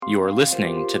You are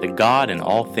listening to the God in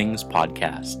All Things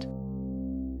podcast.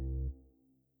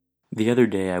 The other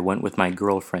day I went with my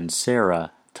girlfriend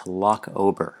Sarah to Loch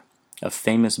Ober, a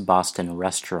famous Boston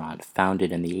restaurant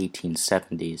founded in the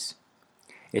 1870s.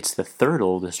 It's the third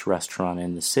oldest restaurant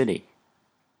in the city.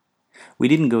 We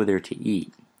didn't go there to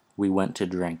eat, we went to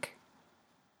drink.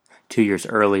 2 years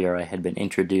earlier I had been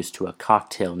introduced to a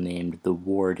cocktail named the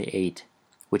Ward 8,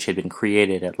 which had been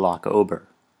created at Loch Ober.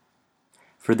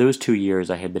 For those 2 years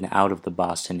I had been out of the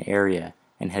Boston area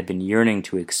and had been yearning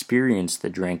to experience the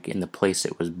drink in the place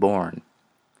it was born.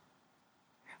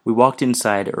 We walked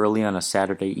inside early on a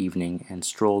Saturday evening and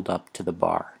strolled up to the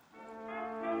bar.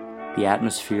 The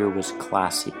atmosphere was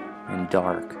classy and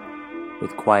dark,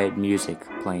 with quiet music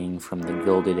playing from the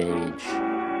Gilded Age.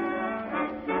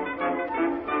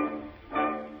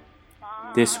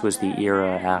 This was the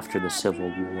era after the Civil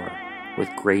War, with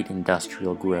great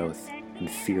industrial growth and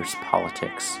fierce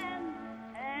politics.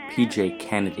 P.J.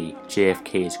 Kennedy,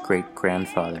 JFK's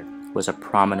great-grandfather, was a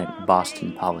prominent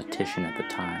Boston politician at the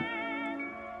time.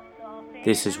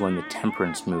 This is when the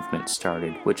temperance movement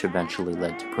started, which eventually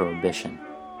led to Prohibition.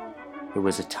 It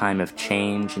was a time of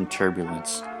change and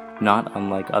turbulence, not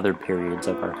unlike other periods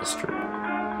of our history.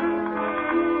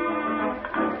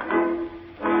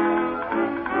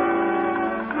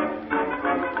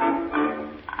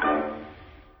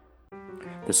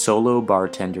 The solo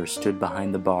bartender stood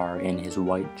behind the bar in his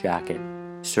white jacket,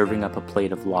 serving up a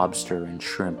plate of lobster and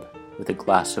shrimp with a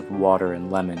glass of water and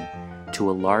lemon to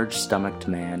a large-stomached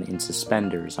man in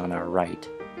suspenders on our right.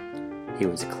 He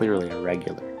was clearly a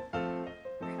regular.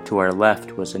 To our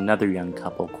left was another young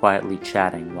couple quietly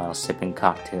chatting while sipping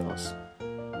cocktails.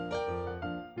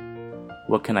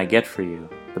 "What can I get for you?"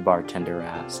 the bartender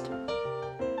asked.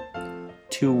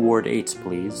 "2 Ward 8s,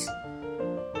 please."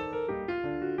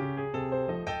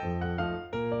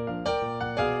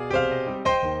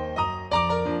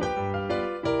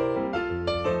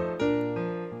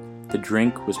 The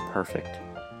drink was perfect.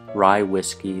 Rye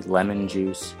whiskey, lemon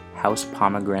juice, house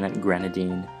pomegranate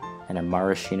grenadine, and a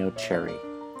maraschino cherry.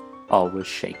 All was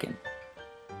shaken.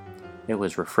 It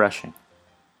was refreshing.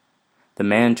 The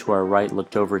man to our right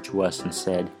looked over to us and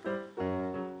said,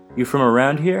 "You from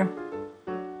around here?"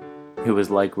 It was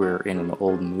like we were in an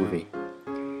old movie.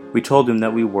 We told him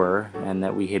that we were, and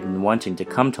that we had been wanting to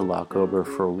come to Loch Ober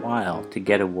for a while to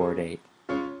get a Ward 8.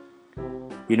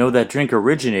 "You know that drink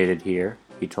originated here,"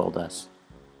 he told us.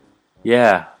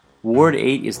 "Yeah, Ward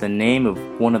 8 is the name of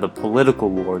one of the political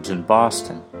wards in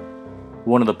Boston.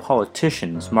 One of the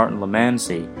politicians, Martin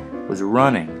Lamancy, was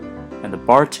running, and the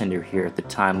bartender here at the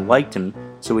time liked him,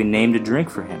 so he named a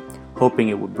drink for him, hoping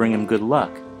it would bring him good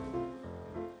luck."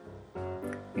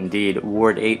 Indeed,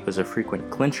 Ward 8 was a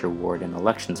frequent clincher ward in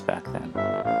elections back then.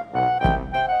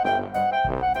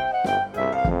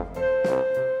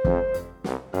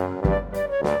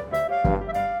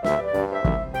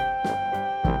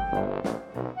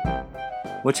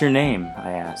 "What's your name?"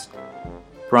 I asked.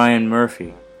 "Brian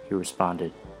Murphy," he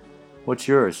responded. "What's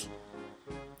yours?"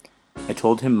 I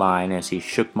told him mine as he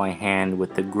shook my hand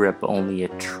with the grip only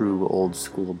a true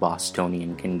old-school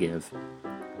Bostonian can give.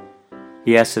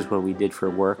 He asked us what we did for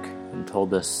work and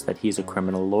told us that he's a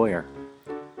criminal lawyer.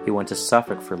 He went to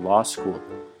Suffolk for law school,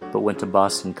 but went to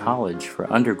Boston College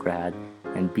for undergrad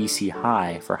and BC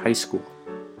High for high school.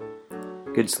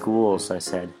 "Good schools," I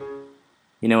said.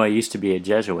 "You know, I used to be a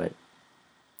Jesuit."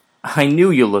 "I knew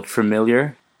you looked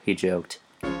familiar," he joked.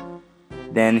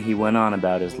 Then he went on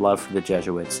about his love for the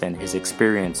Jesuits and his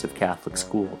experience of Catholic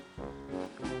school.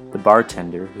 The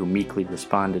bartender, who meekly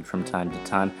responded from time to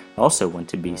time, also went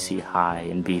to BC High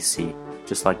and BC,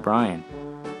 just like Brian.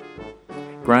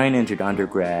 Brian entered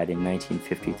undergrad in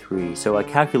 1953, so I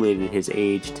calculated his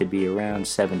age to be around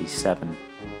 77.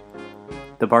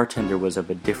 The bartender was of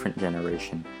a different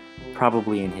generation,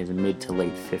 probably in his mid to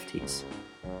late 50s.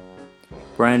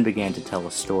 Brian began to tell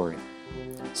a story.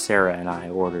 Sarah and I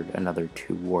ordered another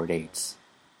 2 Ward 8s.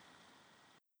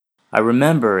 "I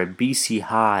remember at BC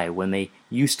High when they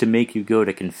used to make you go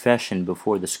to confession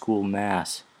before the school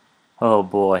mass. Oh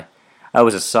boy, I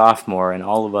was a sophomore and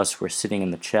all of us were sitting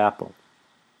in the chapel.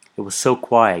 It was so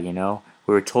quiet, you know.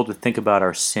 We were told to think about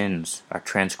our sins, our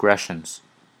transgressions.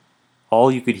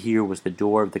 All you could hear was the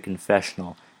door of the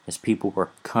confessional as people were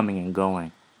coming and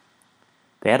going.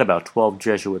 They had about 12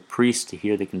 Jesuit priests to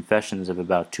hear the confessions of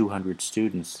about 200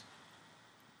 students.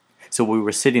 So we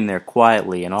were sitting there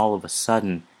quietly, and all of a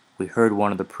sudden, we heard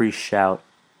one of the priests shout,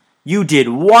 'You did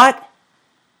what?'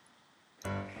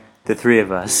 The three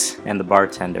of us, and the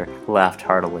bartender, laughed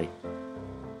heartily.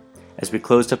 As we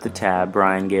closed up the tab,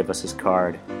 Brian gave us his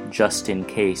card, just in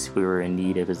case we were in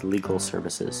need of his legal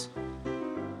services.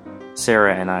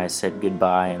 Sarah and I said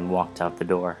goodbye and walked out the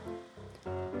door.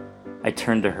 I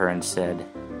turned to her and said,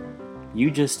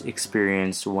 "You just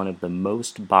experienced one of the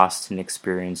most Boston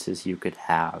experiences you could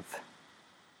have."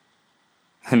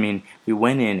 I mean, we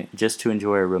went in just to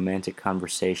enjoy a romantic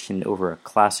conversation over a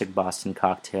classic Boston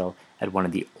cocktail at one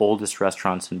of the oldest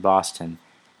restaurants in Boston,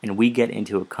 and we get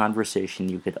into a conversation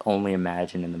you could only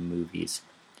imagine in the movies.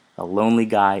 A lonely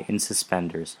guy in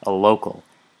suspenders, a local,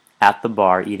 at the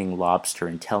bar eating lobster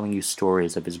and telling you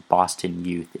stories of his Boston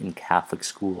youth in Catholic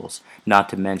schools, not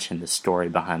to mention the story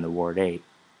behind the Ward 8.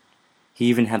 He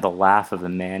even had the laugh of a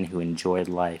man who enjoyed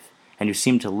life, and who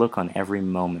seemed to look on every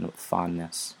moment with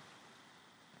fondness.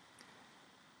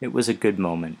 It was a good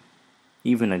moment,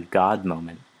 even a God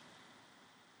moment.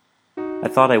 I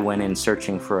thought I went in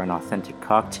searching for an authentic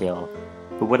cocktail,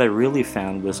 but what I really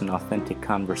found was an authentic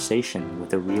conversation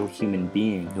with a real human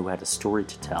being who had a story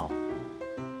to tell.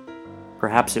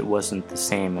 Perhaps it wasn't the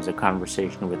same as a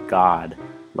conversation with God,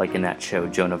 like in that show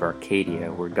Joan of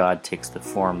Arcadia, where God takes the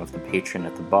form of the patron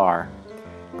at the bar,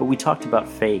 but we talked about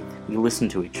faith, we listened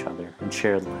to each other, and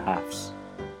shared laughs.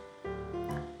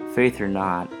 Faith or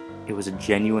not, it was a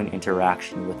genuine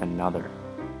interaction with another.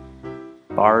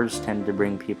 Bars tend to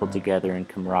bring people together in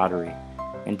camaraderie,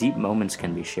 and deep moments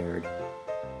can be shared.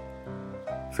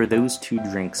 For those 2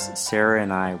 drinks, Sarah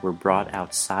and I were brought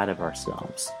outside of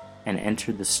ourselves and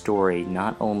entered the story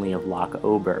not only of Loch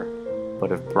Ober,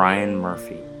 but of Brian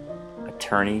Murphy,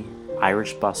 attorney,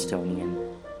 Irish Bostonian,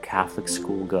 Catholic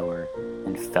schoolgoer,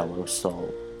 and fellow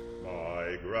soul.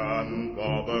 My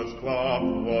grandfather's clock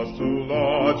was too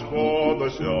large for the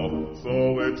shelf,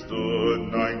 so it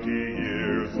stood 90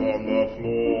 years on the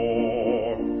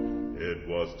floor. It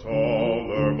was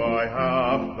taller by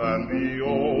half than the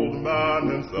old man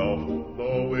himself,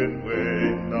 though it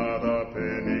weighed not a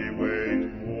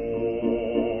pennyweight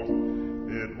more.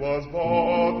 It was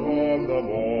bought on the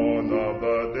morn of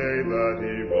the day that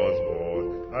he was born,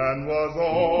 and was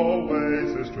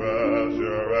always his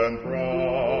treasure and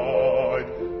pride.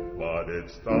 But it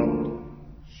stopped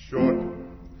short,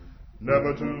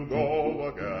 never to go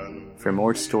again. For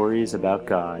more stories about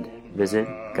God, visit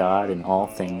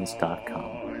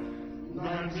godinallthings.com.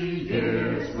 90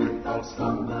 years without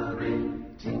slumbering,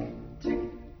 tick, tick,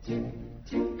 tick,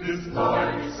 tick. His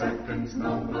life seconds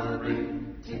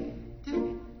numbering, tick,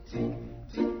 tick, tick,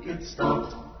 tick. It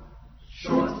stopped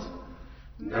short,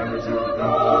 never to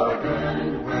go